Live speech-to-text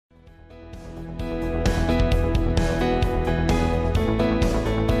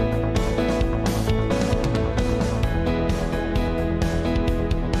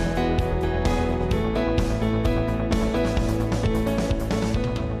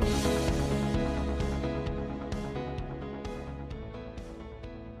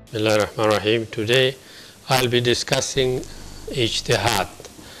Bismillahirrahmanirrahim. Today I'll be discussing ijtihad.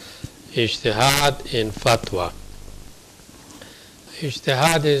 Ijtihad in fatwa.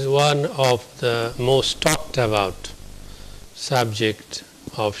 Ijtihad is one of the most talked about subject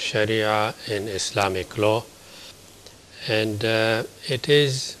of Sharia in Islamic law, and it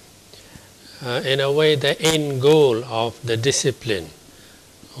is in a way the end goal of the discipline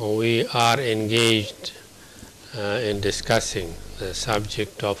we are engaged in discussing the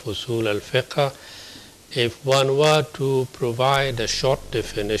subject of usul al-fiqh. If one were to provide a short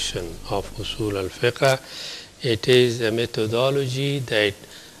definition of usul al-fiqh, it is a methodology that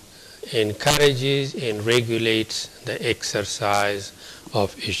encourages and regulates the exercise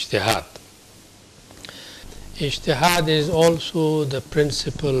of ijtihad. Ijtihad is also the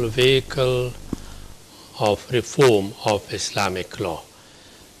principal vehicle of reform of Islamic law,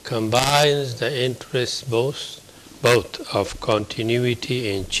 combines the interests both of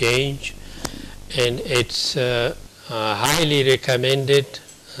continuity and change, and it's highly recommended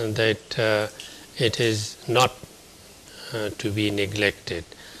that it is not to be neglected.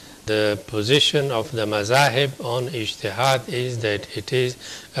 The position of the mazahib on ijtihad is that it is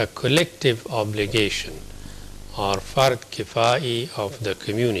a collective obligation or fard kifai of the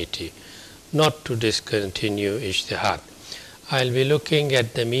community not to discontinue ijtihad. I'll be looking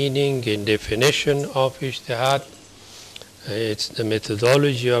at the meaning and definition of ijtihad. It's the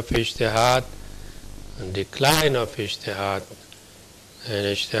methodology of ijtihad, decline of ijtihad, and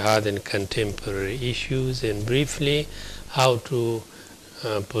ijtihad in contemporary issues, and briefly how to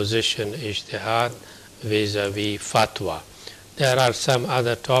position ijtihad vis-a-vis fatwa. There are some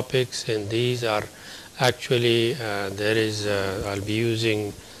other topics, and these are actually I'll be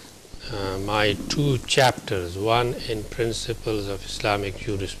using my two chapters, one in Principles of Islamic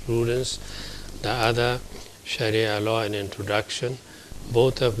Jurisprudence, the other Sharia Law and Introduction.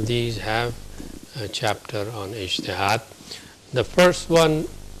 Both of these have a chapter on ijtihad. The first one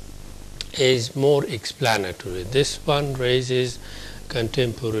is more explanatory. This one raises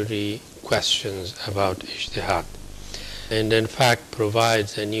contemporary questions about ijtihad and in fact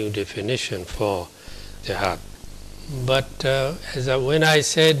provides a new definition for ijtihad. But when I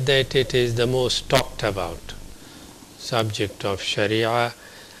said that it is the most talked about subject of Sharia,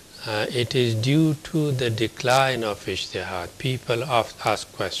 it is due to the decline of ijtihad. People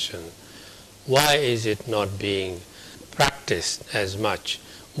ask questions. Why is it not being practiced as much?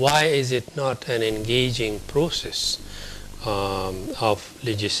 Why is it not an engaging process of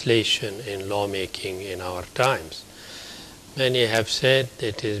legislation and lawmaking in our times? Many have said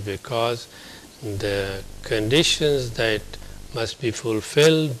it is because the conditions that must be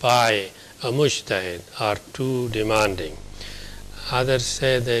fulfilled by a mujtahid are too demanding. Others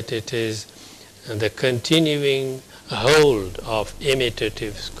say that it is the continuing hold of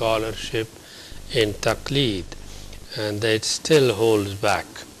imitative scholarship in taqleed, and that still holds back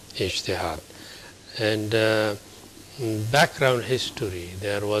ijtihad. And background history,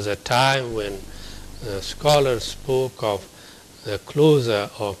 there was a time when scholars spoke of the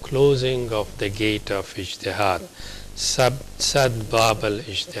closing of the gate of ijtihad, sad bab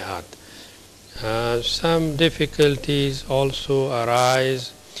al-ijtihad. Some difficulties also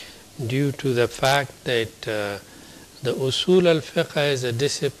arise due to the fact that the usul al-fiqh is a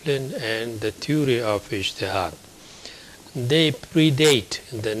discipline and the theory of ijtihad, they predate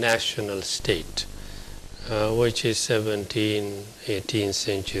the national state, which is 17th, 18th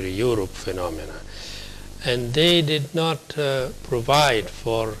century Europe phenomena. And they did not provide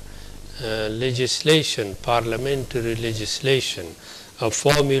for legislation, parliamentary legislation, a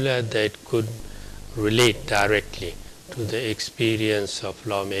formula that could relate directly to the experience of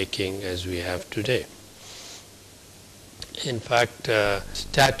lawmaking as we have today. In fact,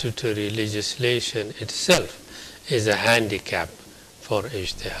 statutory legislation itself is a handicap for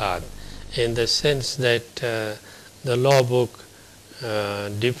ijtihad, in the sense that the law book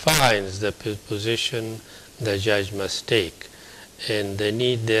defines the position the judge must take, and the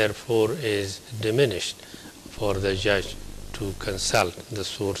need therefore is diminished for the judge to consult the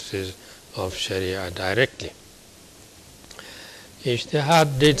sources of Sharia directly.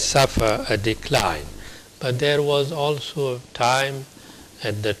 Ijtihad did suffer a decline, but there was also a time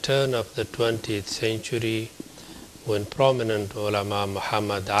at the turn of the 20th century when prominent ulama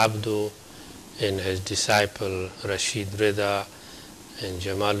Muhammad Abdu and his disciple Rashid Rida and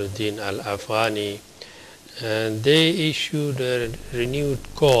Jamaluddin al-Afghani, and they issued a renewed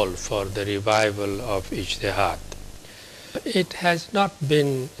call for the revival of ijtihad. It has not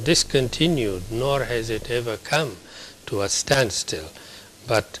been discontinued, nor has it ever come to a standstill,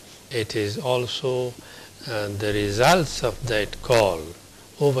 but it is also the results of that call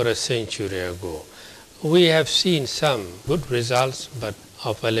over a century ago. We have seen some good results, but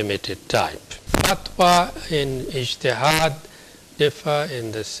of a limited type. Fatwa in ijtihad differ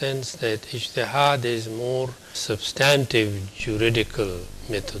in the sense that ijtihad is more substantive juridical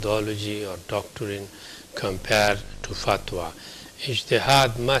methodology or doctrine compared to fatwa.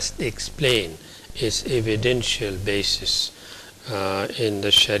 Ijtihad must explain its evidential basis in the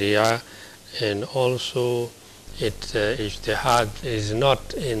Sharia, and also ijtihad is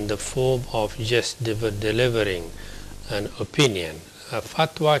not in the form of just delivering an opinion. A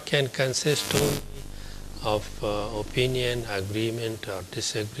fatwa can consist only of opinion, agreement or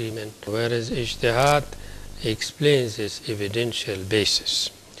disagreement, whereas ijtihad explains its evidential basis.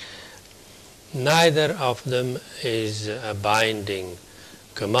 Neither of them is a binding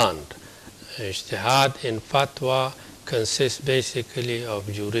command. Ijtihad in fatwa consists basically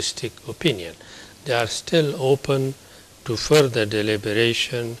of juristic opinion. They are still open to further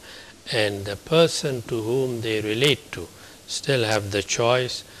deliberation, and the person to whom they relate to still have the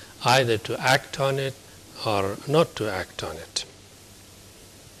choice either to act on it or not to act on it.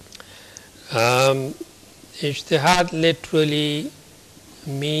 Ijtihad literally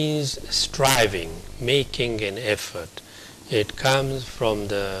means striving, making an effort. It comes from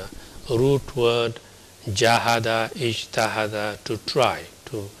the root word jahada, ijtahada, to try,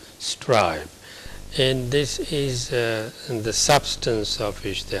 to strive. And this is the substance of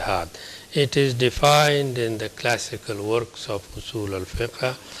ijtihad. It is defined in the classical works of usul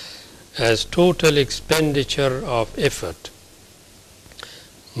al-fiqh as total expenditure of effort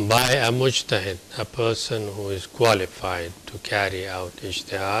by a mujtahid, a person who is qualified to carry out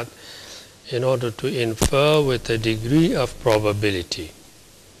ijtihad, in order to infer with a degree of probability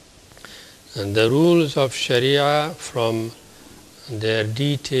and the rules of Sharia from their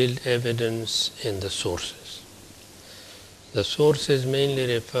detailed evidence in the sources. The sources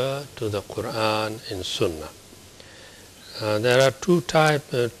mainly refer to the Quran and Sunnah. There are two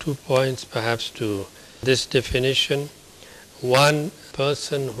points perhaps to this definition. One,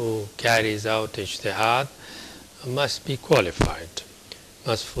 person who carries out ijtihad must be qualified,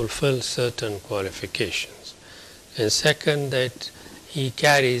 must fulfill certain qualifications. And second, that he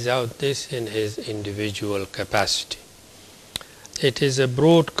carries out this in his individual capacity. It is a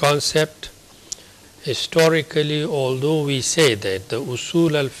broad concept. Historically, although we say that the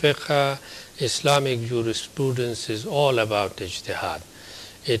usul al-fiqh, Islamic jurisprudence, is all about ijtihad,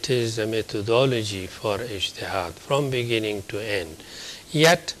 it is a methodology for ijtihad from beginning to end.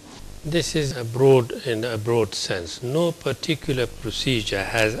 Yet, this is in a broad sense. No particular procedure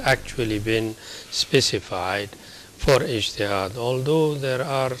has actually been specified for ijtihad, although there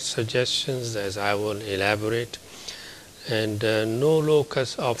are suggestions, as I will elaborate, and no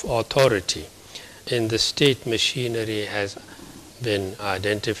locus of authority in the state machinery has been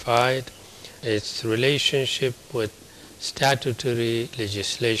identified. Its relationship with statutory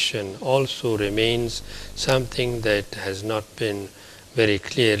legislation also remains something that has not been very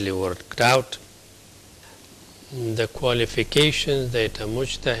clearly worked out. The qualifications that a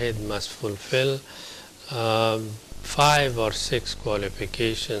mujtahid must fulfill, 5 or 6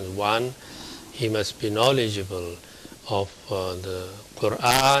 qualifications. One, he must be knowledgeable of the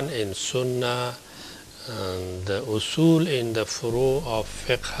Quran and Sunnah, and the usul in the furu of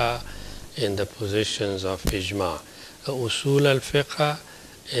fiqh, in the positions of ijma. The usul al-fiqh,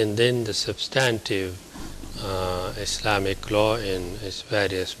 and then the substantive Islamic law in its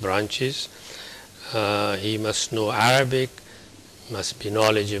various branches. He must know Arabic, must be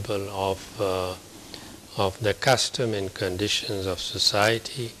knowledgeable of the custom and conditions of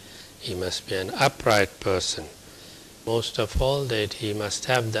society. He must be an upright person. Most of all, that he must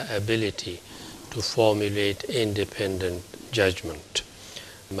have the ability to formulate independent judgment.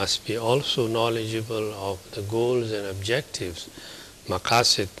 He must be also knowledgeable of the goals and objectives,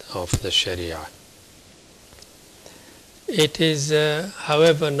 maqasid of the Sharia. It is,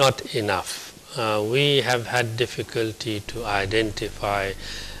 however, not enough. We have had difficulty to identify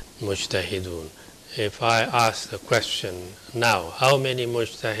mujtahidun. If I ask the question now, how many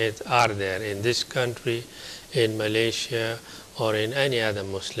mujtahids are there in this country, in Malaysia, or in any other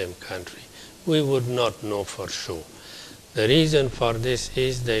Muslim country, we would not know for sure. The reason for this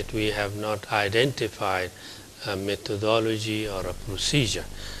is that we have not identified a methodology or a procedure.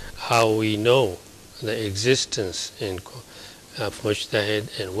 How we know the existence of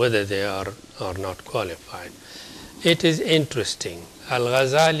mujtahid and whether they are or not qualified. It is interesting.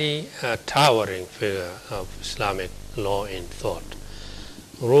 Al-Ghazali, a towering figure of Islamic law and thought,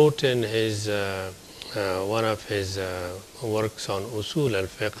 wrote in his one of his works on usul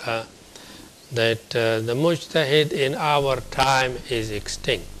al-fiqh that the mujtahid in our time is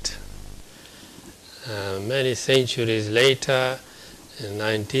extinct. Many centuries later, the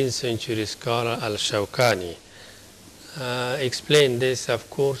 19th century scholar Al-Shawkani explained this. Of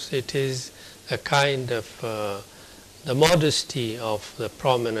course, it is a kind of the modesty of the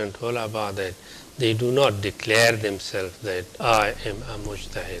prominent ulama that they do not declare themselves that I am a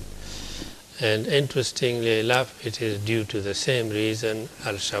mujtahid. And interestingly enough, it is due to the same reason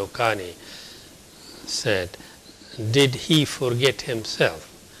Al-Shawkani said, did he forget himself?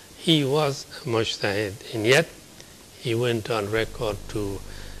 He was a mujtahid, and yet he went on record to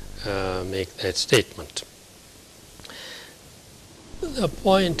make that statement. The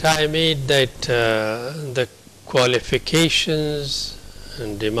point I made that the qualifications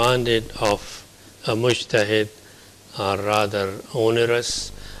demanded of a mujtahid are rather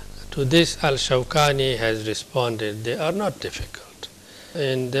onerous. To this, Al-Shawkani has responded, they are not difficult,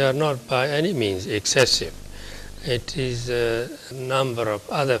 and they are not by any means excessive. It is a number of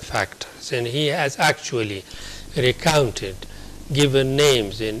other factors, and he has actually recounted, given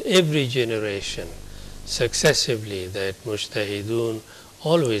names in every generation successively that mujtahidun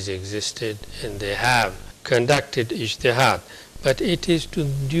always existed, and they have conducted ijtihad. But it is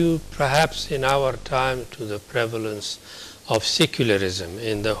due perhaps in our time to the prevalence of secularism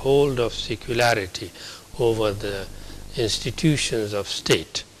and the hold of secularity over the institutions of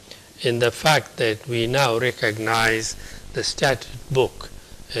state, in the fact that we now recognize the statute book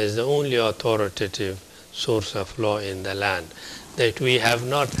as the only authoritative source of law in the land, that we have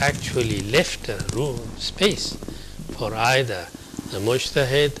not actually left a room, space for either the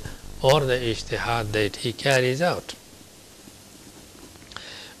mujtahid or the ijtihad that he carries out.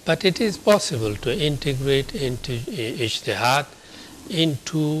 But it is possible to integrate into ijtihad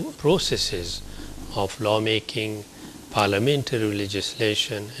into processes of lawmaking, parliamentary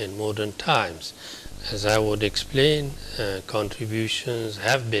legislation in modern times. As I would explain, contributions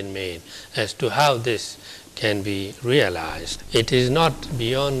have been made as to how this can be realized. It is not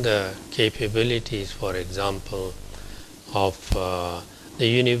beyond the capabilities, for example, of the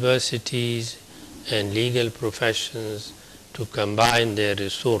universities and legal professions to combine their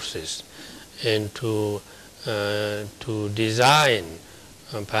resources and to design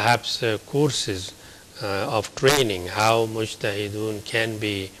perhaps courses of training, how mujtahidun can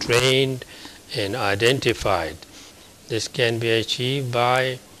be trained and identified. This can be achieved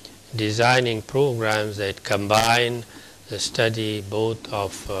by designing programs that combine the study both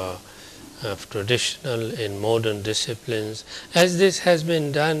of traditional and modern disciplines, as this has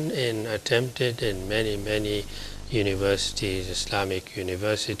been done and attempted in many universities, Islamic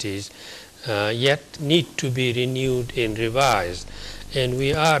universities, yet need to be renewed and revised. And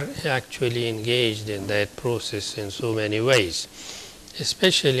we are actually engaged in that process in so many ways,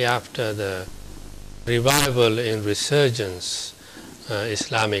 especially after the revival and resurgence,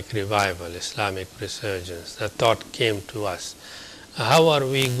 Islamic revival, Islamic resurgence. The thought came to us, how are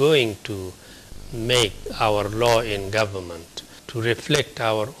we going to make our law in government to reflect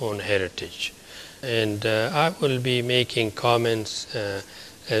our own heritage? And I will be making comments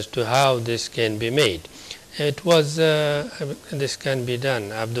as to how this can be made. It was, this can be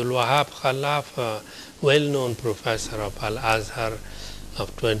done. Abdul Wahab Khalaf, a well-known professor of Al-Azhar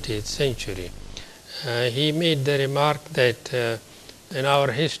of 20th century, he made the remark that in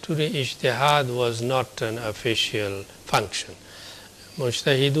our history, ijtihad was not an official function.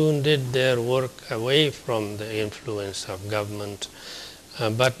 Mujtahidun did their work away from the influence of government,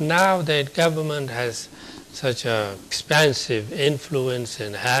 but now that government has such an expansive influence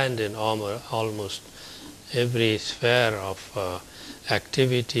and hand in almost every sphere of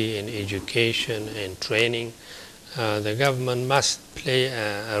activity in education and training, the government must play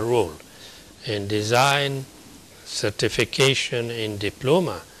a role in design, certification and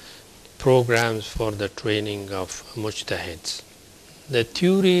diploma programs for the training of mujtahids. The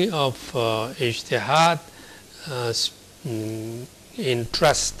theory of ijtihad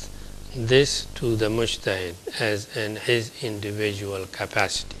entrusts this to the mujtahid as in his individual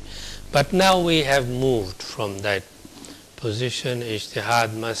capacity. But now we have moved from that position.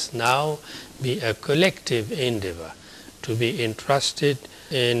 Ijtihad must now be a collective endeavor to be entrusted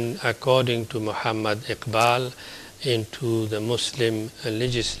in, according to Muhammad Iqbal, into the Muslim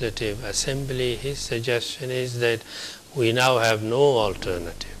Legislative Assembly. His suggestion is that we now have no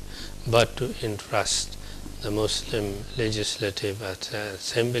alternative but to entrust the Muslim Legislative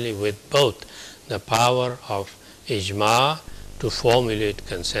Assembly with both the power of ijma to formulate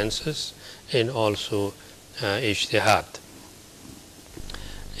consensus and also ijtihad.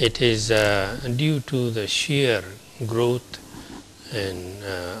 It is due to the sheer growth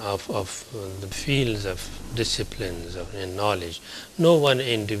of the fields of disciplines and knowledge. No one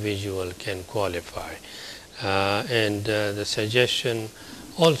individual can qualify. And the suggestion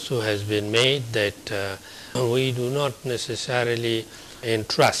also has been made that we do not necessarily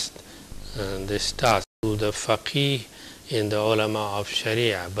entrust this task to the faqih in the ulama of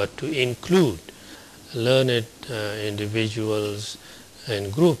Sharia, but to include learned individuals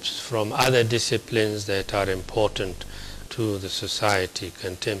and groups from other disciplines that are important to the society,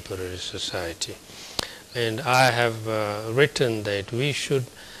 contemporary society. And I have written that we should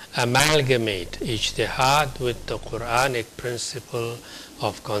amalgamate ijtihad with the Quranic principle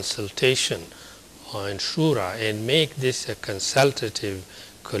of consultation and shura and make this a consultative,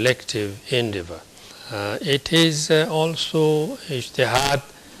 collective endeavor. It is also ijtihad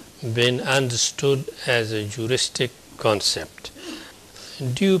been understood as a juristic concept,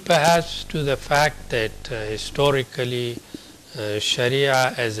 due perhaps to the fact that historically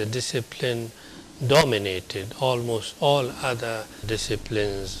Sharia as a discipline dominated almost all other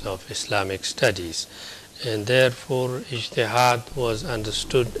disciplines of Islamic studies, and therefore ijtihad was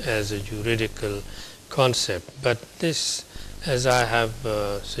understood as a juridical concept. But this, as I have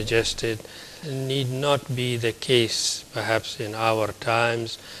suggested, need not be the case. Perhaps in our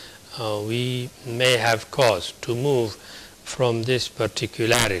times we may have cause to move from this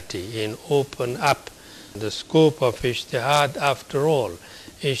particularity and open up the scope of ijtihad. After all,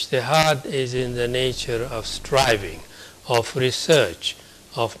 ijtihad is in the nature of striving, of research,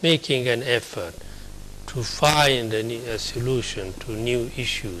 of making an effort to find a solution to new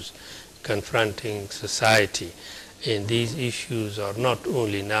issues confronting society. And these issues are not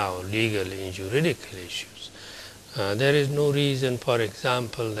only now legal and juridical issues. There is no reason, for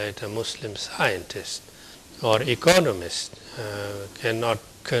example, that a Muslim scientist or economist cannot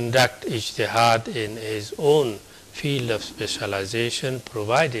conduct ijtihad in his own field of specialization,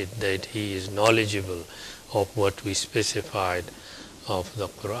 provided that he is knowledgeable of what we specified of the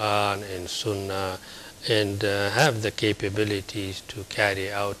Quran and Sunnah, and have the capabilities to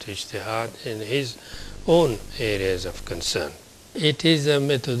carry out ijtihad in his own areas of concern. It is a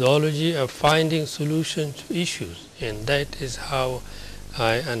methodology of finding solutions to issues, and that is how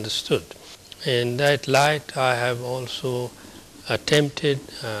I understood. In that light, I have also attempted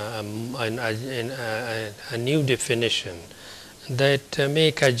a new definition that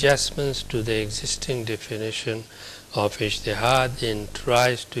make adjustments to the existing definition of ijtihad and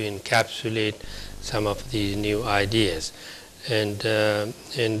tries to encapsulate some of these new ideas. And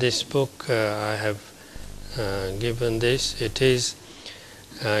in this book I have given this. It is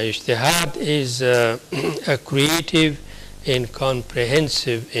ijtihad is a creative and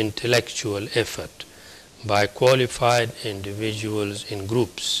comprehensive intellectual effort by qualified individuals in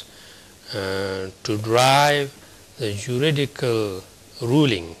groups to drive the juridical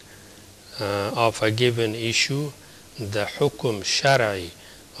ruling of a given issue, the hukum shara'i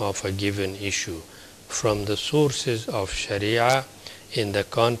of a given issue, from the sources of Sharia in the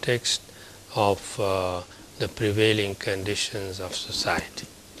context of the prevailing conditions of society.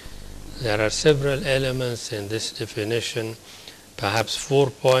 There are several elements in this definition, perhaps 4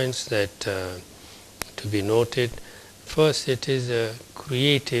 points that to be noted. First, it is a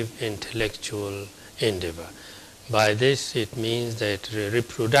creative intellectual endeavor. By this it means that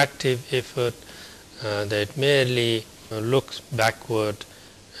reproductive effort that merely looks backward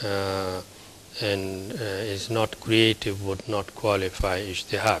and is not creative would not qualify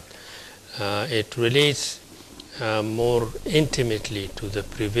ijtihad. It relates more intimately to the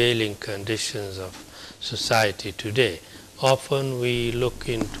prevailing conditions of society today. Often we look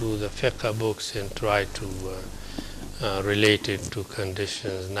into the fiqh books and try to relate it to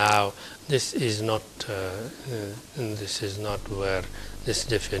conditions. Now, this is not where this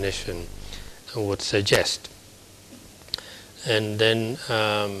definition would suggest. And then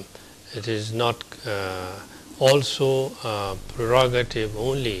it is not also a prerogative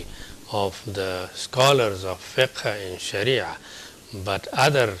only of the scholars of fiqh in Sharia, but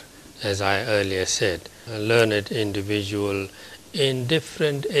other, as I earlier said, learned individual in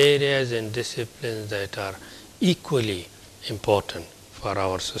different areas and disciplines that are equally important for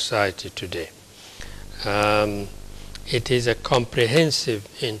our society today. It is a comprehensive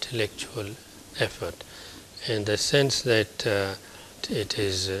intellectual effort in the sense that it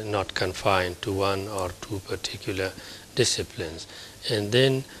is not confined to one or two particular disciplines. And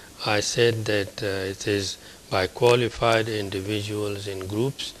then I said that it is by qualified individuals in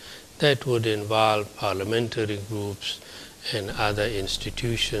groups. That would involve parliamentary groups and other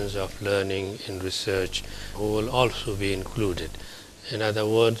institutions of learning and research who will also be included. In other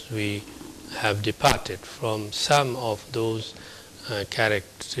words, we have departed from some of those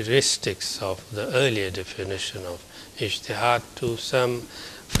characteristics of the earlier definition of ijtihad to some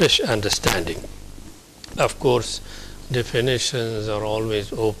fresh understanding. Of course, definitions are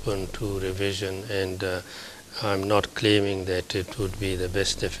always open to revision, and I'm not claiming that it would be the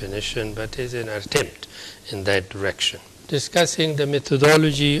best definition, but it's an attempt in that direction. Discussing the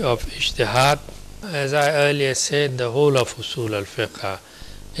methodology of ijtihad, as I earlier said, the whole of usul al-fiqh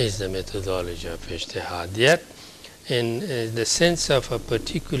is the methodology of ijtihad. Yet, in the sense of a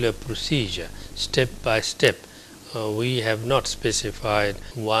particular procedure, step by step, we have not specified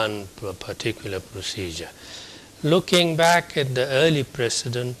one particular procedure. Looking back at the early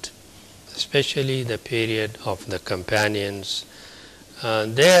precedent, especially the period of the companions,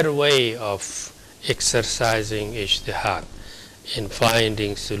 their way of exercising ijtihad in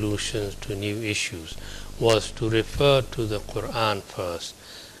finding solutions to new issues was to refer to the Quran first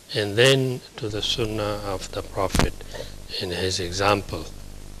and then to the Sunnah of the Prophet in his example.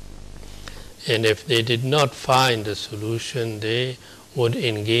 And if they did not find a solution, they would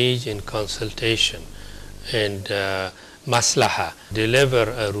engage in consultation and maslaha, deliver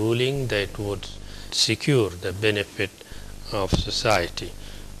a ruling that would secure the benefit of society.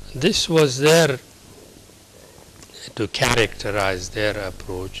 This was there to characterize their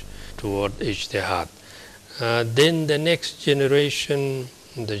approach toward ijtihad. Then the next generation,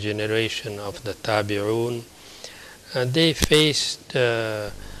 the generation of the tabi'un, they faced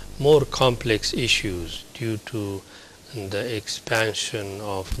more complex issues due to the expansion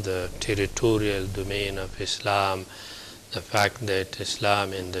of the territorial domain of Islam, the fact that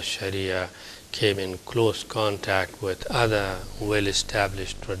Islam in the Sharia came in close contact with other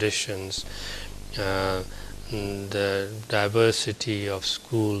well-established traditions, the diversity of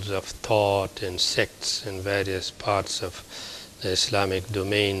schools of thought and sects in various parts of the Islamic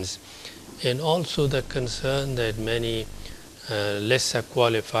domains, and also the concern that many lesser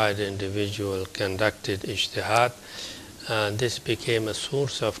qualified individuals conducted ijtihad. This became a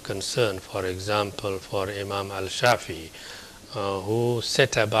source of concern, for example, for Imam al-Shafi'i, who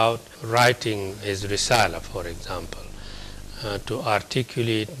set about writing his Risala, for example, to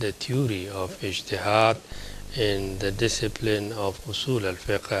articulate the theory of ijtihad in the discipline of usul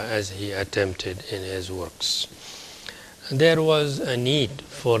al-fiqh as he attempted in his works. There was a need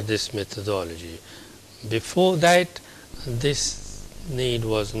for this methodology. Before that, this need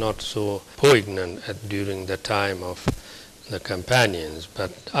was not so poignant during the time of the companions,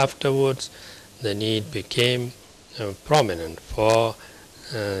 but afterwards the need became prominent for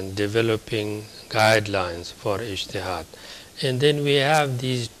developing guidelines for ijtihad. And then we have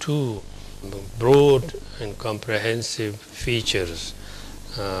these two broad and comprehensive features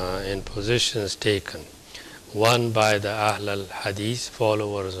and positions taken. One by the Ahl al-Hadith,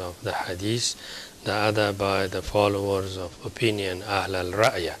 followers of the Hadith, the other by the followers of opinion, Ahl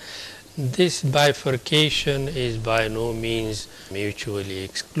al-Ra'ya. This bifurcation is by no means mutually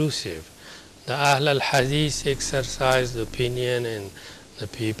exclusive. The Ahl al-Hadith exercised opinion and the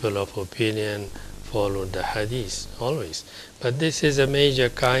people of opinion followed the Hadith always. But this is a major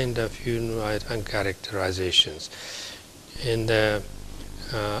kind of uncharacterizations. In the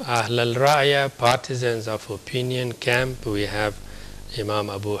Ahl al-Ra'ya, partisans of opinion camp, we have Imam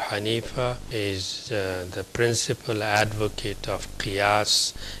Abu Hanifa is the principal advocate of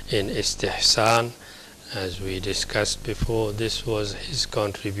qiyas in istihsan. As we discussed before, this was his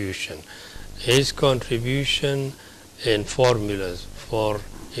contribution. His contribution in formulas for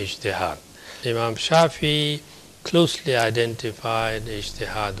ijtihad. Imam Shafi'i closely identified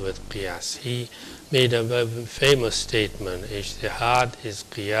ijtihad with qiyas. He made a famous statement, ijtihad is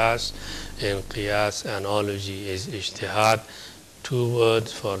qiyas and qiyas analogy is ijtihad, two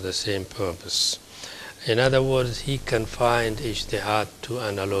words for the same purpose. In other words, he confined ijtihad to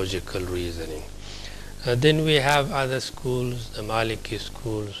analogical reasoning. Then we have other schools, the Maliki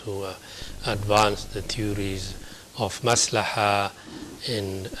schools, who advanced the theories of maslaha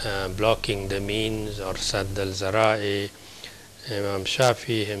in blocking the means or sadd al-zara'i. Imam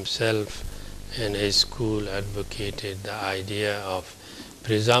Shafi himself in his school advocated the idea of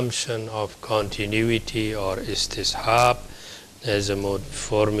presumption of continuity or istishab as a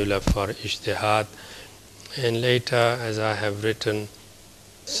formula for ijtihad. And later, as I have written,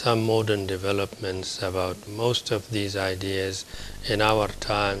 some modern developments about most of these ideas in our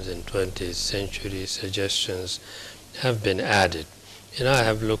times in 20th century suggestions have been added, and I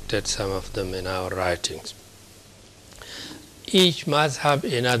have looked at some of them in our writings. Each mazhab,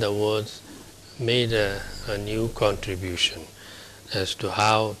 in other words, made a new contribution as to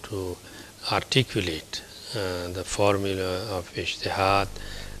how to articulate the formula of ijtihad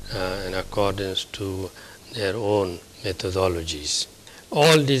in accordance to their own methodologies,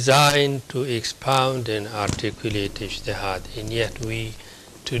 all designed to expound and articulate ijtihad. And yet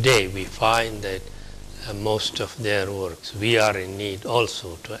today we find that most of their works, we are in need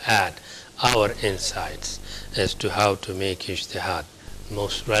also to add our insights as to how to make ijtihad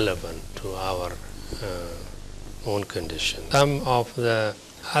most relevant to our own condition. Some of the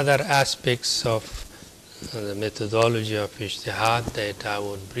other aspects of the methodology of ijtihad that I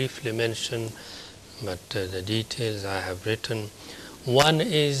would briefly mention, but the details I have written. One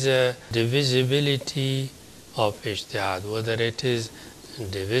is divisibility of ijtihad, whether it is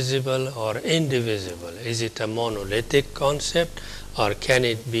divisible or indivisible. Is it a monolithic concept, or can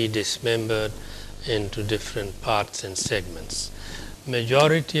it be dismembered into different parts and segments?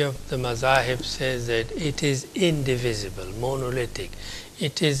 Majority of the mazahib says that it is indivisible, monolithic.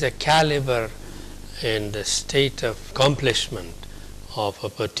 It is a caliber and the state of accomplishment of a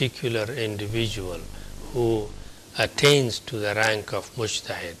particular individual who attains to the rank of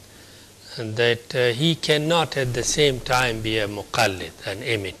mujtahid, and that he cannot at the same time be a muqallid, an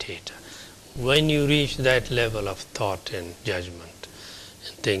imitator. When you reach that level of thought and judgment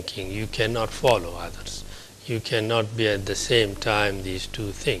and thinking, you cannot follow others. You cannot be at the same time these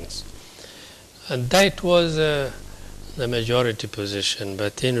two things. And that was the majority position.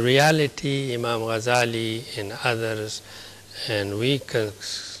 But in reality, Imam Ghazali and others, and we can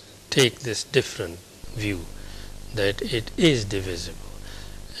take this different view, that it is divisible.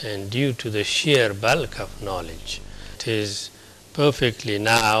 And due to the sheer bulk of knowledge, it is perfectly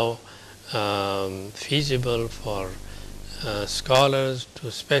now feasible for scholars to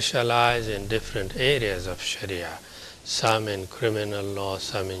specialize in different areas of Sharia, some in criminal law,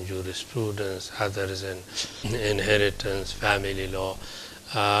 some in jurisprudence, others in inheritance, family law,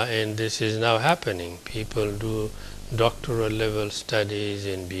 and this is now happening. People do doctoral level studies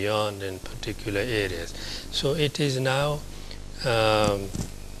and beyond in particular areas. So it is now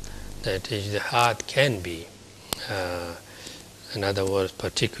that ijtihad can be, in other words,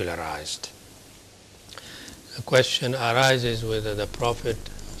 particularized. The question arises whether the Prophet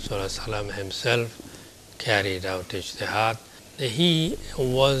ﷺ himself carried out ijtihad. He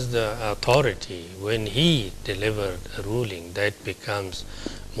was the authority. When he delivered a ruling, that becomes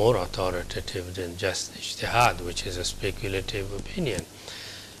more authoritative than just ijtihad, which is a speculative opinion.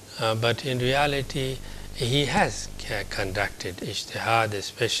 But in reality, he has conducted ijtihad,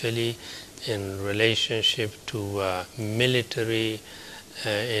 especially in relationship to military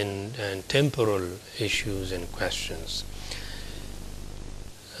and temporal issues and questions.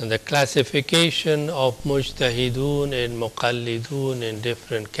 And the classification of mujtahidun and muqallidun in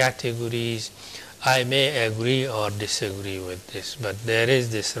different categories, I may agree or disagree with this, but there is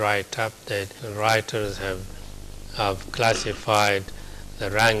this write-up that writers have classified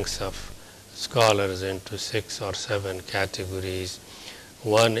the ranks of scholars into 6 or 7 categories.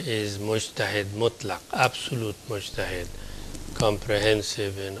 One is mujtahid mutlaq, absolute mujtahid,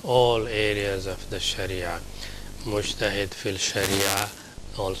 comprehensive in all areas of the Sharia, mujtahid fil Sharia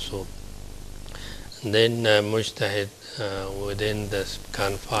also. Then mujtahid within the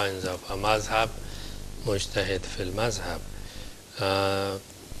confines of a mazhab, mujtahid fil mazhab,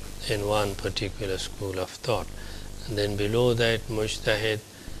 in one particular school of thought. And then below that, mujtahid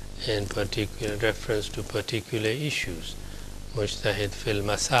in particular reference to particular issues, mujtahid fil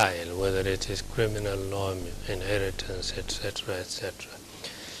masail, whether it is criminal law, inheritance, etc., etc.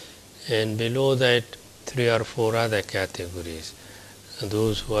 And below that, 3 or 4 other categories,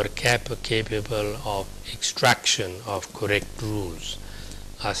 those who are capable of extraction of correct rules,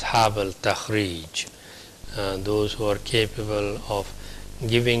 ashab al-takhrij, those who are capable of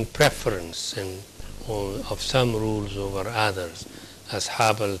giving preference of some rules over others,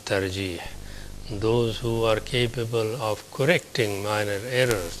 ashab al-tarjih, those who are capable of correcting minor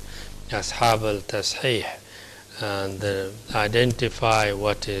errors, ashab al-tashih, and identify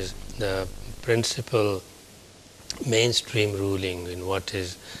what is the principal mainstream ruling and what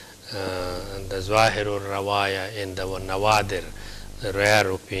is the Zawahirul Rawaya and the Nawadir, the rare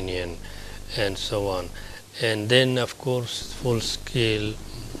opinion, and so on. And then, of course, full-scale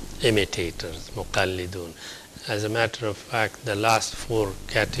imitators, muqallidun. As a matter of fact, the last 4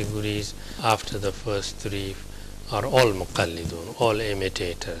 categories after the first 3 are all muqallidun, all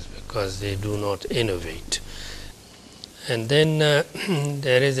imitators, because they do not innovate. And then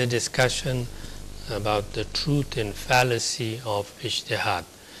there is a discussion about the truth and fallacy of ijtihad.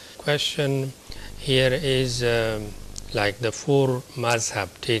 Question here is like the 4 mazhab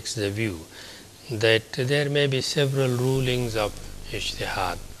takes the view that there may be several rulings of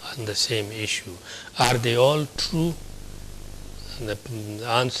ijtihad on the same issue. Are they all true? The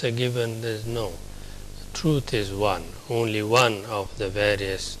answer given is no. truth is one. Only one of the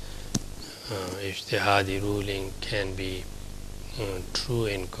various ijtihadi ruling can be true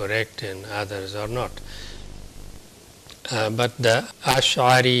and correct, and others are not. But the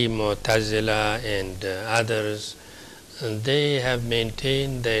Ash'ari, Mu'tazila and others, they have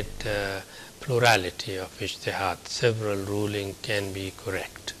maintained that plurality of ijtihad, several ruling can be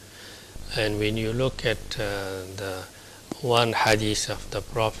correct. And when you look at the one hadith of the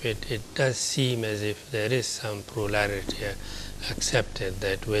Prophet, it does seem as if there is some plurality accepted,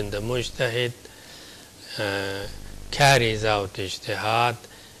 that when the mujtahid carries out ijtihad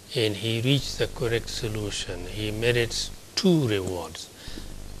and he reaches the correct solution, he merits 2 rewards.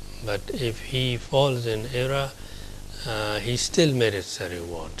 But if he falls in error, he still merits a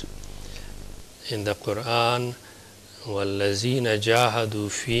reward. In the Quran, وَالَّذِينَ جَاهَدُوا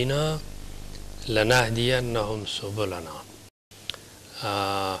فِينَا لَنَهْدِيَنَّهُمْ سُبُلَنَا.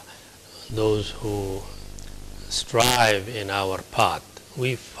 Those who strive in our path,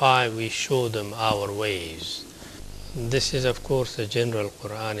 we show them our ways. This is of course a general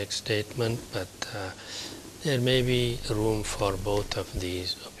Quranic statement, but there may be room for both of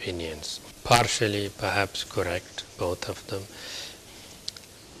these opinions. Partially perhaps correct, both of them.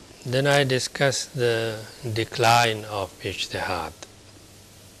 Then I discussed the decline of ijtihad.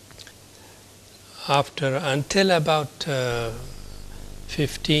 Until about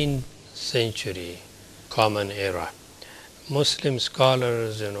 15th century, Common Era, Muslim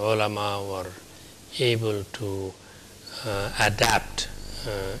scholars and ulama were able to adapt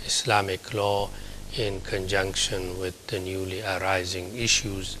Islamic law in conjunction with the newly arising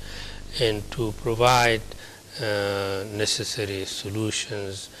issues and to provide necessary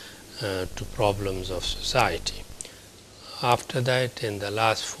solutions to problems of society. After that, in the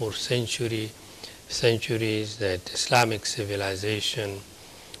last 4 centuries, that Islamic civilization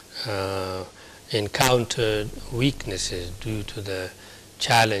encountered weaknesses due to the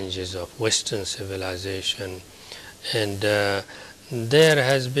challenges of Western civilization, and there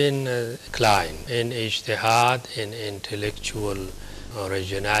has been a decline in ijtihad, in intellectual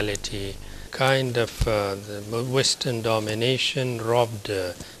originality. Kind of the Western domination robbed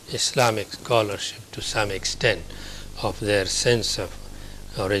Islamic scholarship to some extent of their sense of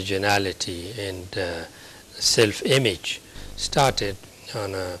originality, and self-image started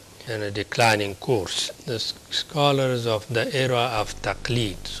on a declining course. The scholars of the era of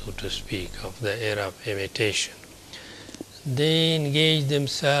taqlid, so to speak, of the era of imitation, they engaged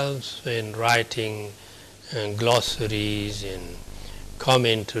themselves in writing glossaries and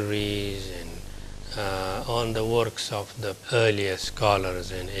commentaries and on the works of the earlier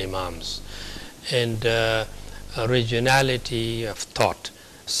scholars and imams. And originality of thought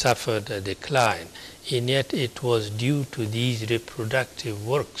suffered a decline, and yet it was due to these reproductive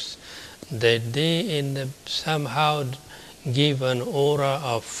works that they somehow gave an aura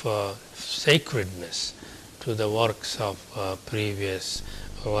of sacredness to the works of previous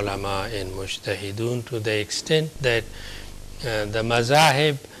ulama and mujtahidun, to the extent that the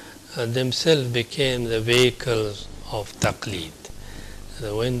mazahib themselves became the vehicles of taqlid.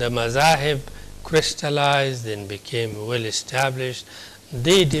 When the mazahib crystallized and became well established,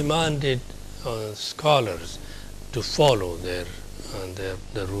 they demanded scholars to follow the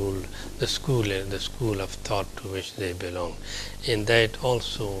rule, the school of thought to which they belong, and that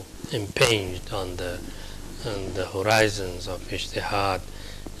also impinged on the horizons of ijtihad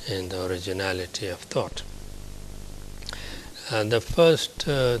and the originality of thought. The first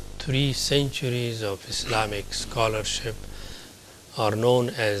 3 centuries of Islamic scholarship are known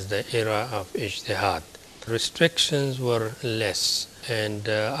as the era of ijtihad. Restrictions were less, and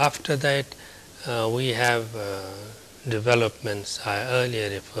after that we have developments I earlier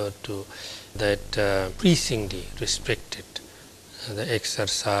referred to that increasingly restricted the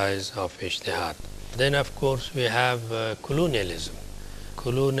exercise of ijtihad. Then of course we have colonialism.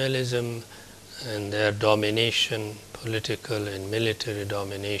 Colonialism and their domination, political and military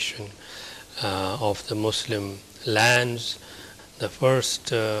domination of the Muslim lands. The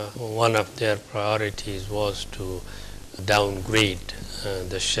first one of their priorities was to downgrade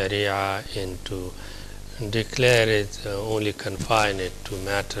the Sharia and to declare it, only confine it to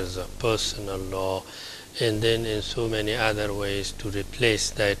matters of personal law, and then in so many other ways to replace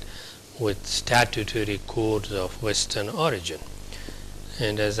that with statutory codes of Western origin.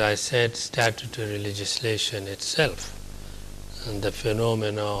 And as I said, statutory legislation itself and the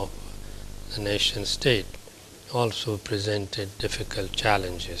phenomena of the nation state also presented difficult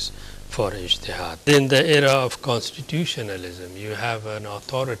challenges for ijtihad. In the era of constitutionalism, you have an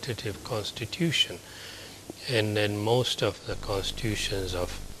authoritative constitution, and in most of the constitutions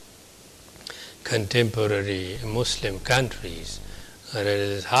of contemporary Muslim countries, there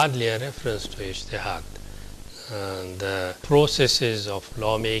is hardly a reference to ijtihad. The processes of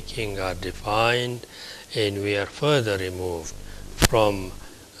lawmaking are defined, and we are further removed from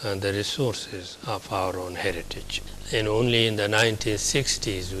the resources of our own heritage. And only in the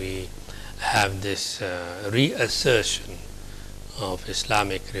 1960s we have this reassertion of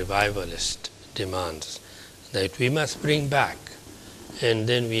Islamic revivalist demands that we must bring back. And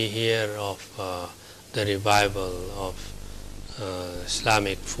then we hear of the revival of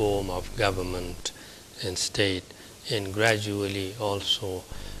Islamic form of government and state, and gradually also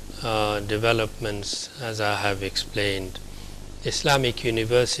developments, as I have explained. Islamic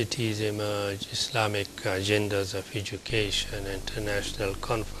universities emerge, Islamic agendas of education, international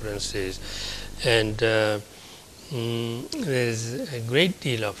conferences, and there is a great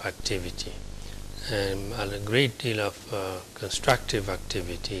deal of activity and a great deal of constructive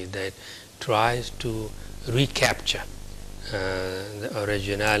activity that tries to recapture the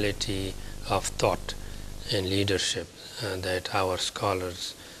originality of thought and leadership that our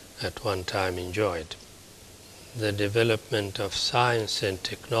scholars at one time enjoyed. The development of science and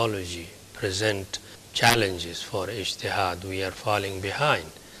technology present challenges for ijtihad. We are falling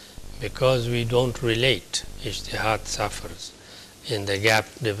behind because we don't relate. Ijtihad suffers, and the gap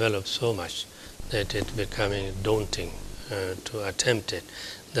develops so much that it's becoming daunting to attempt it.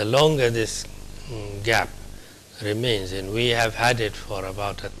 The longer this gap remains, and we have had it for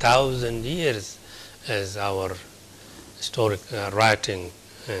about 1,000 years, as our historic writing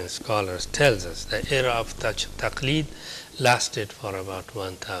scholars tells us, the era of taqlid lasted for about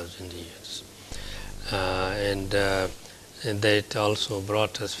 1,000 years. And that also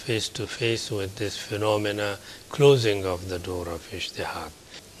brought us face to face with this phenomena, closing of the door of ijtihad.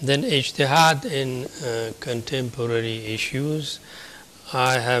 Then ijtihad in contemporary issues,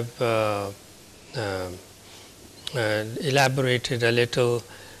 I have elaborated a little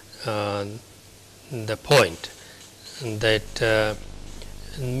the point that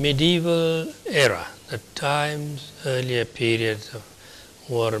medieval era, the times, earlier periods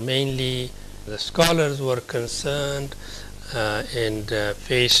were mainly, the scholars were concerned and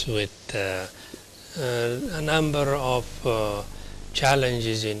faced with a number of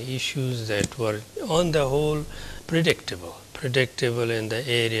challenges and issues that were on the whole predictable in the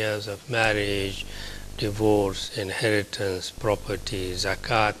areas of marriage, divorce, inheritance, property,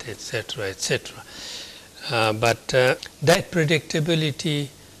 zakat, etc., etc. But that predictability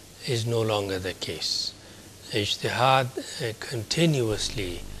is no longer the case. Ijtihad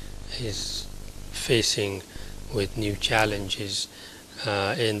continuously is facing with new challenges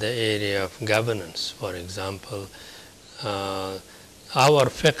in the area of governance. For example, our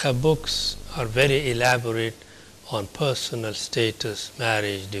fiqh books are very elaborate on personal status,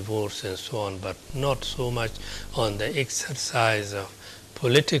 marriage, divorce, and so on, but not so much on the exercise of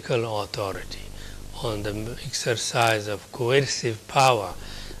political authority, on the exercise of coercive power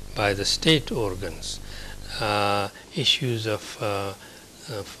by the state organs, issues of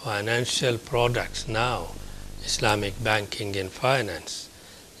financial products now, Islamic banking and finance,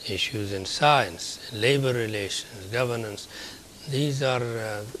 issues in science, labor relations, governance. These are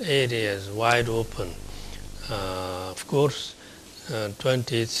areas wide open. Of course,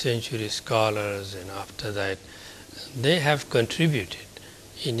 20th century scholars and after that, they have contributed,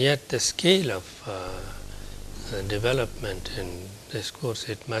 and yet the scale of development in this course,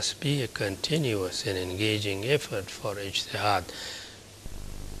 it must be a continuous and engaging effort for ijtihad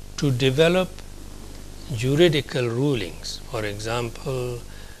to develop juridical rulings, for example,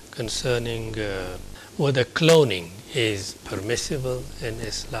 concerning whether cloning is permissible in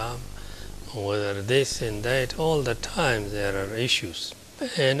Islam, whether this and that. All the time there are issues.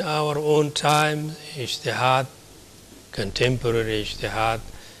 In our own time, ijtihad, contemporary ijtihad,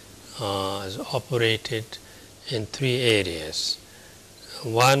 is operated in three areas.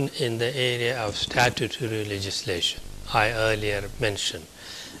 One, in the area of statutory legislation, I earlier mentioned,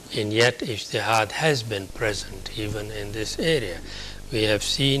 and yet ijtihad has been present even in this area. We have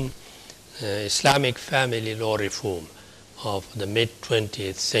seen Islamic family law reform of the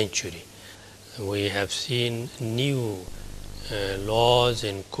mid-20th century. We have seen new laws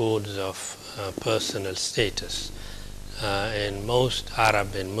and codes of personal status in most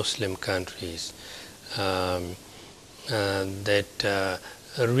Arab and Muslim countries that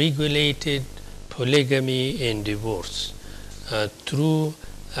regulated polygamy and divorce through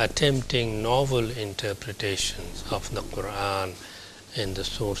attempting novel interpretations of the Quran and the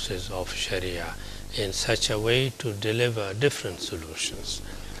sources of Sharia in such a way to deliver different solutions.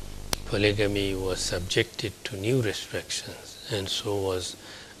 Polygamy was subjected to new restrictions, and so was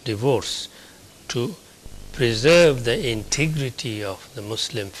divorce. to preserve the integrity of the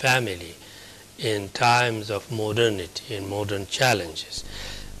Muslim family in times of modernity, in modern challenges.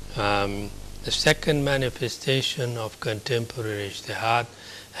 The second manifestation of contemporary ijtihad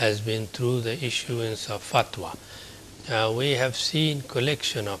has been through the issuance of fatwa. We have seen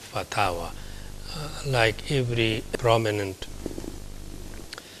collection of fatwa, like every prominent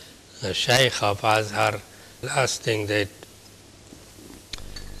Shaykh of Azhar. Last thing that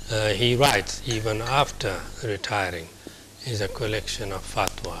he writes even after retiring is a collection of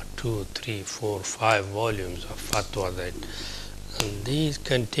fatwa, 2, 3, 4, 5 volumes of fatwa and these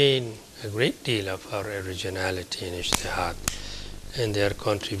contain a great deal of our originality in ijtihad, and their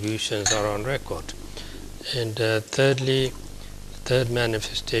contributions are on record. And thirdly, third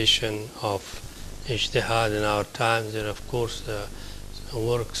manifestation of ijtihad in our times are of course the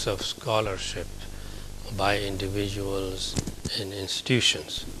works of scholarship by individuals and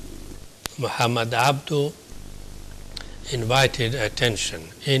institutions. Muhammad Abdu invited attention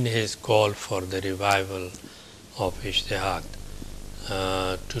in his call for the revival of ijtihad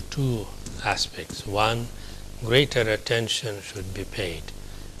to two aspects. One, greater attention should be paid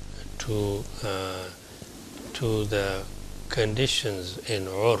to the conditions in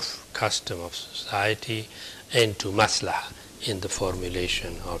urf, custom of society, and to maslaha in the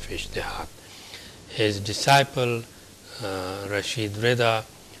formulation of ijtihad. His disciple Rashid Rida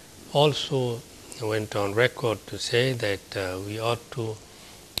also went on record to say that we ought to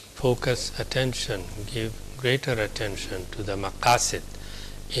focus attention, give greater attention to the maqasid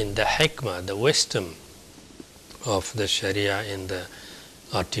in the hikmah, the wisdom of the Sharia in the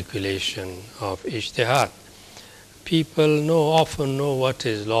articulation of ijtihad. People often know what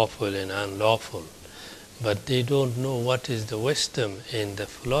is lawful and unlawful, but they don't know what is the wisdom in the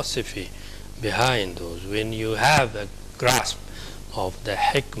philosophy behind those. When you have a grasp of the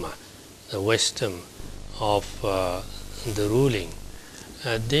hikmah, the wisdom of the ruling,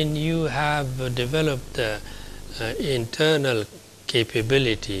 then you have developed the internal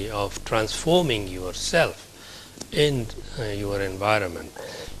capability of transforming yourself in your environment.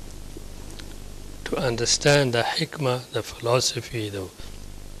 To understand the hikmah, the philosophy, the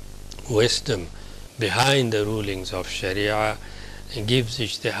wisdom behind the rulings of Sharia gives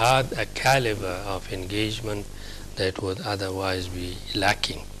ijtihad a caliber of engagement that would otherwise be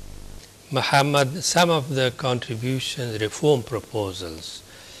lacking. Some of the contributions, reform proposals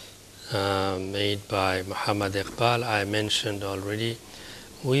made by Muhammad Iqbal, I mentioned already.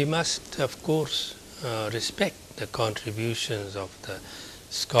 We must, of course, respect the contributions of the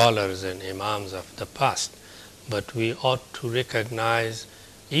scholars and imams of the past, but we ought to recognize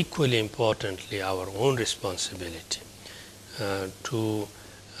equally importantly our own responsibility to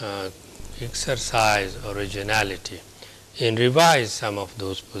exercise originality and revise some of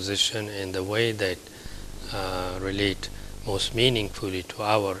those positions in the way that relate most meaningfully to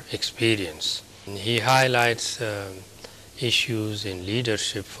our experience. And he highlights issues in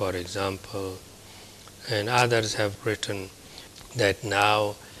leadership, for example, and others have written that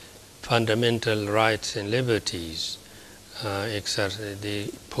now fundamental rights and liberties they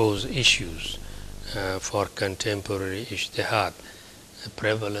pose issues for contemporary ijtihad, the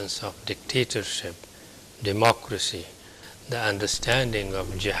prevalence of dictatorship, democracy, the understanding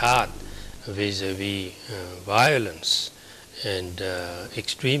of jihad vis-a-vis violence and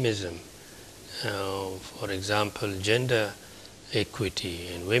extremism, for example, gender equity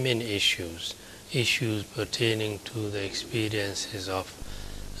and women issues pertaining to the experiences of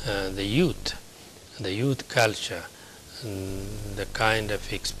the youth culture, the kind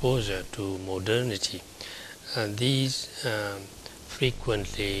of exposure to modernity. These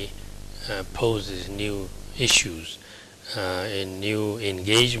frequently poses new issues and new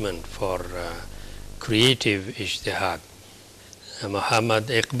engagement for creative ijtihad. Muhammad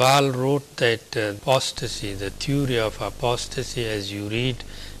Iqbal wrote that apostasy, the theory of apostasy, as you read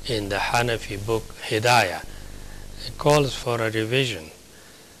in the Hanafi book Hidayah, it calls for a revision.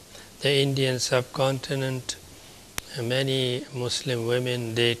 The Indian subcontinent, many Muslim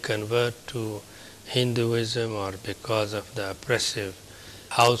women, they convert to Hinduism or because of the oppressive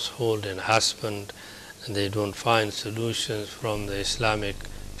household and husband, and they don't find solutions from the Islamic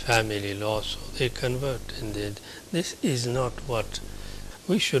family law, so they convert. And this is not what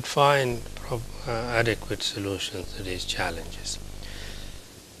we should find adequate solutions to these challenges.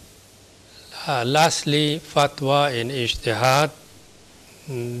 Lastly, fatwa in ijtihad.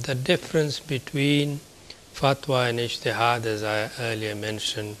 The difference between fatwa and ijtihad, as I earlier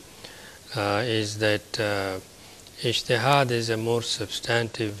mentioned, is that ijtihad is a more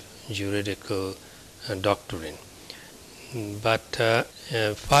substantive juridical doctrine. But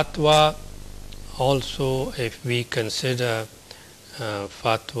fatwa Also, if we consider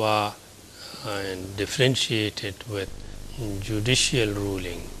fatwa and differentiate it with judicial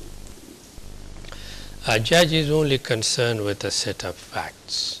ruling, a judge is only concerned with a set of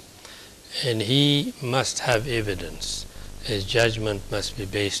facts, and he must have evidence. His judgment must be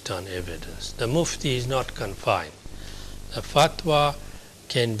based on evidence. The mufti is not confined. The fatwa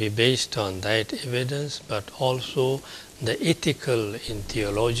can be based on that evidence, but also the ethical and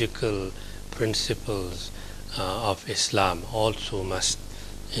theological principles of Islam also must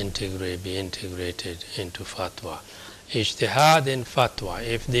be integrated into fatwa. Ijtihad and fatwa,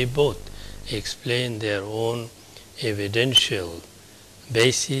 if they both explain their own evidential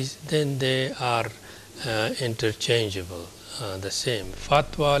basis, then they are interchangeable, the same.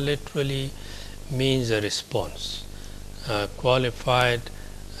 Fatwa literally means a response. A qualified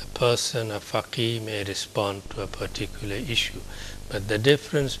person, a faqih, may respond to a particular issue. But the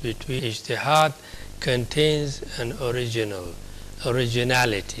difference between ijtihad contains an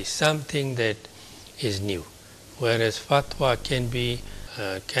originality, something that is new, whereas fatwa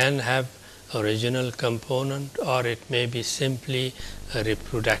can have original component, or it may be simply a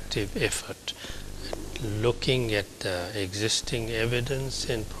reproductive effort, looking at the existing evidence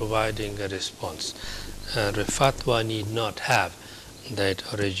and providing a response. Fatwa need not have that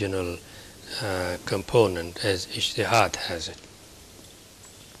original component as ijtihad has it.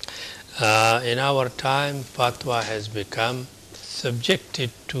 In our time, fatwa has become subjected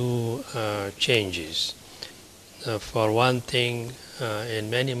to changes. For one thing, in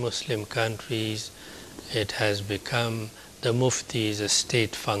many Muslim countries, it has become the mufti is a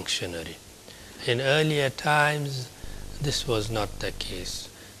state functionary. In earlier times, this was not the case.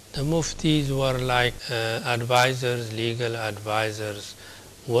 The muftis were like advisors, legal advisors,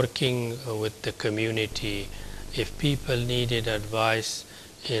 working with the community. If people needed advice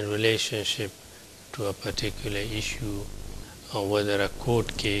in relationship to a particular issue, or whether a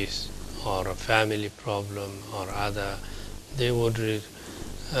court case or a family problem or other, they would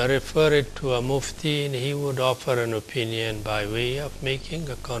refer it to a mufti, and he would offer an opinion by way of making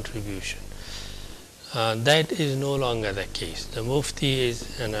a contribution. That is no longer the case. The mufti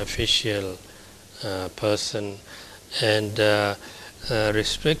is an official person, and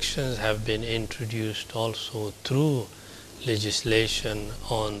restrictions have been introduced also through legislation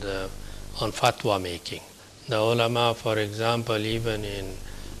on fatwa making. The ulama, for example, even in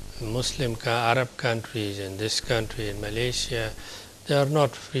Muslim Arab countries, in this country, in Malaysia, they are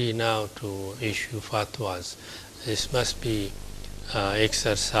not free now to issue fatwas. This must be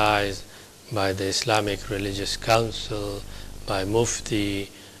exercised by the Islamic Religious Council, by mufti,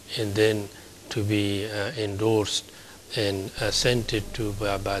 and then to be endorsed and assented to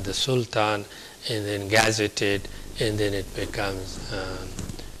by the sultan, and then gazetted, and then it becomes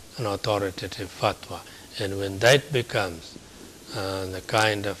an authoritative fatwa. And when that becomes the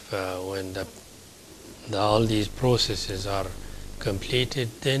kind of when all these processes are completed,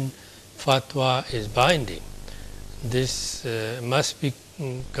 then fatwa is binding. This must be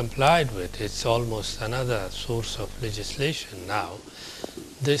complied with. It's almost another source of legislation now.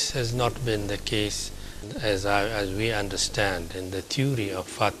 This has not been the case as we understand in the theory of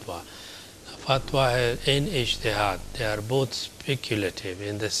fatwa. Fatwa and ijtihad, they are both speculative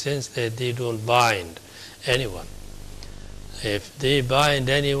in the sense that they don't bind anyone. If they bind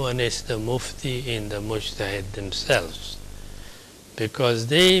anyone, it's the mufti and the mujtahid themselves, because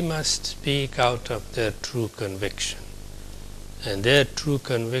they must speak out of their true conviction, and their true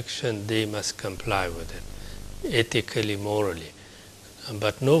conviction, they must comply with it, ethically, morally,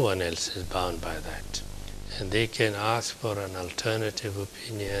 but no one else is bound by that. And they can ask for an alternative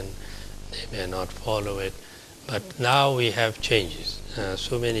opinion, they may not follow it, but now we have changes,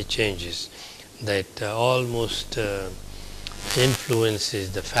 so many changes that almost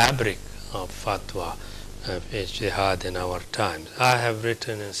influences the fabric of fatwa, of ijtihad in our times. I have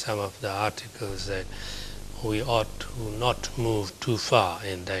written in some of the articles that we ought to not move too far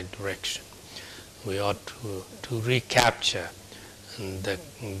in that direction. We ought to recapture the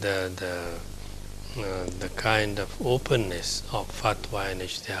kind of openness of fatwa and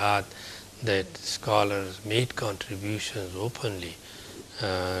ijtihad, that scholars made contributions openly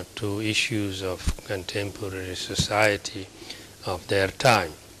to issues of contemporary society of their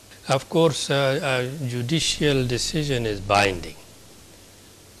time. Of course, a judicial decision is binding,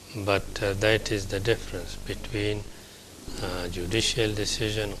 but that is the difference between judicial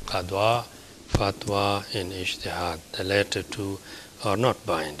decision, qadwa, fatwa, and ijtihad. The latter two are not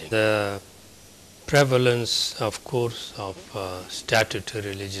binding. The prevalence, of course, of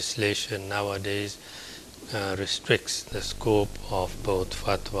statutory legislation nowadays restricts the scope of both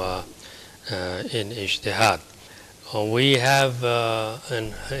fatwa in ijtihad. We have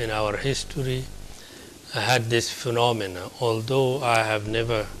in our history had this phenomena, although I have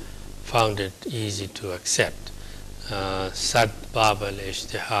never found it easy to accept. Sad Bab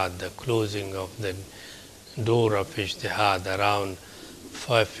al-Ijtihad, the closing of the door of Ijtihad around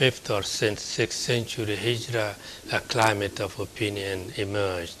 5th or 6th century Hijrah, a climate of opinion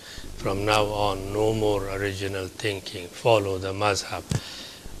emerged. From now on, no more original thinking, follow the mazhab.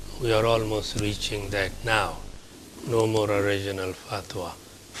 We are almost reaching that now. No more original fatwa,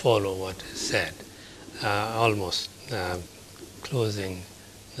 follow what is said. Almost closing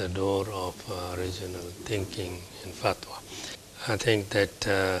the door of original thinking in fatwa. I think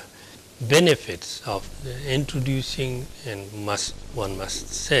that benefits of introducing, and one must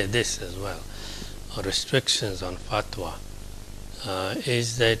say this as well, restrictions on fatwa,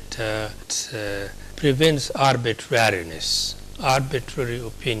 is that it prevents arbitrariness, arbitrary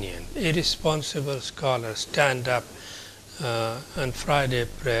opinion. Irresponsible scholars stand up on Friday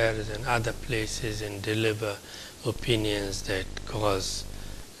prayers and other places and deliver opinions that cause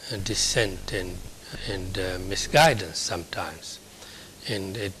dissent and misguidance sometimes.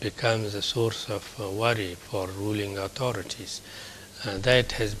 And it becomes a source of worry for ruling authorities.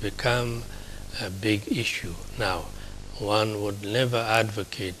 That has become a big issue now. One would never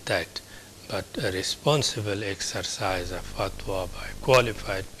advocate that, but a responsible exercise of fatwa by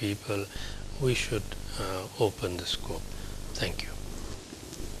qualified people, we should open the scope. Thank you.